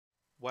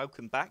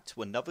Welcome back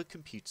to another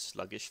Computer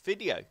Sluggish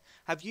video.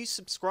 Have you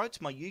subscribed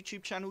to my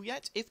YouTube channel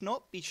yet? If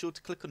not, be sure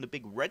to click on the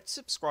big red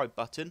subscribe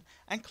button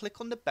and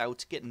click on the bell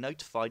to get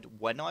notified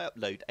when I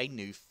upload a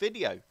new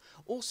video.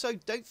 Also,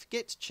 don't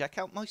forget to check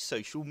out my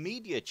social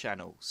media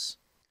channels.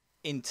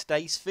 In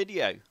today's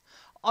video,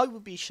 I will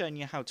be showing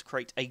you how to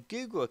create a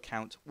Google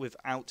account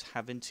without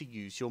having to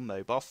use your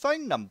mobile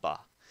phone number.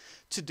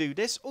 To do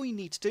this, all you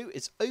need to do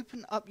is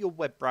open up your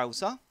web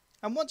browser.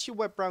 And once your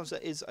web browser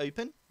is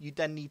open, you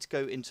then need to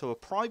go into a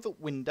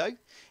private window.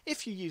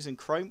 If you're using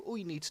Chrome, all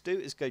you need to do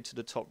is go to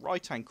the top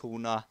right hand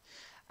corner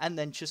and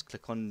then just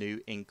click on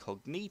New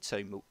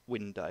Incognito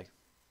window.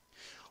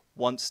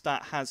 Once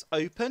that has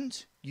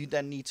opened, you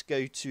then need to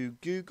go to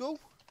google.co.uk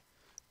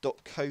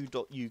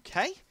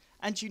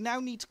and you now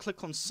need to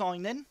click on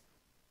Sign In.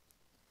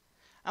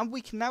 And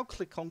we can now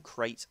click on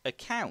Create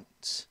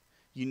Account.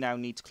 You now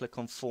need to click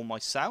on For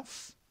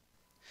Myself.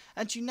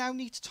 And you now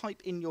need to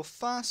type in your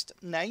first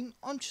name.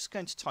 I'm just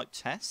going to type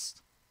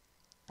Test.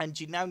 And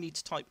you now need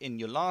to type in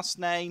your last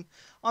name.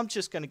 I'm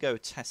just going to go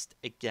Test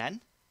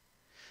again.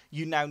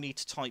 You now need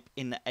to type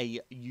in a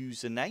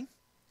username.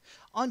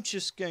 I'm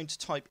just going to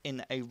type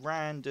in a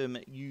random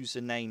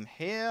username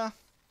here.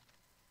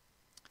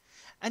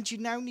 And you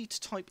now need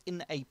to type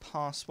in a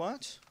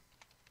password.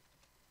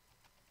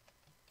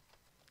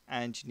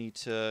 And you need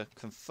to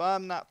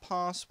confirm that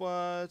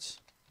password.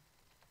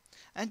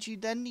 And you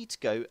then need to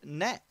go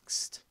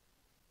Next.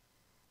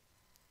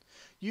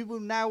 You will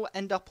now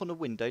end up on a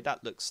window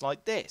that looks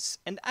like this.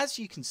 And as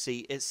you can see,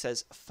 it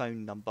says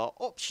phone number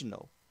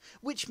optional,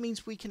 which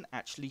means we can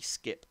actually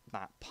skip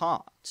that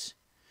part.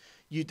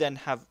 You then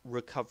have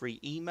recovery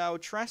email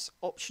address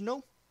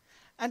optional.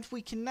 And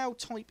we can now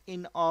type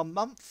in our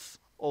month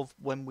of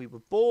when we were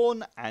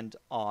born and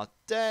our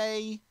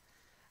day.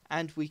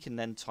 And we can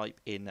then type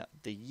in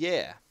the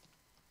year.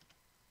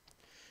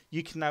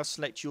 You can now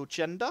select your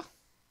gender.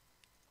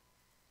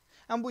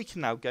 And we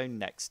can now go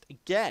Next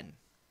again.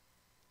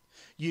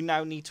 You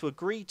now need to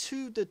agree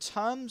to the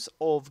terms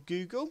of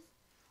Google.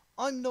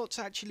 I'm not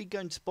actually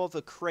going to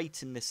bother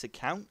creating this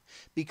account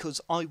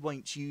because I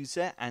won't use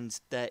it and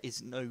there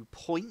is no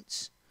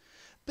point.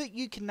 But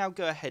you can now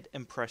go ahead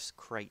and press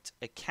Create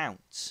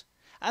Account.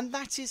 And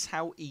that is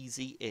how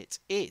easy it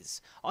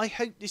is. I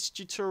hope this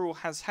tutorial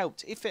has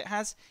helped. If it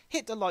has,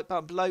 hit the like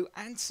button below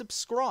and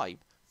subscribe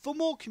for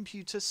more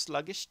computer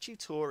sluggish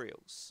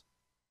tutorials.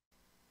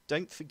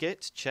 Don't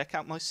forget to check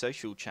out my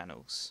social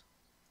channels.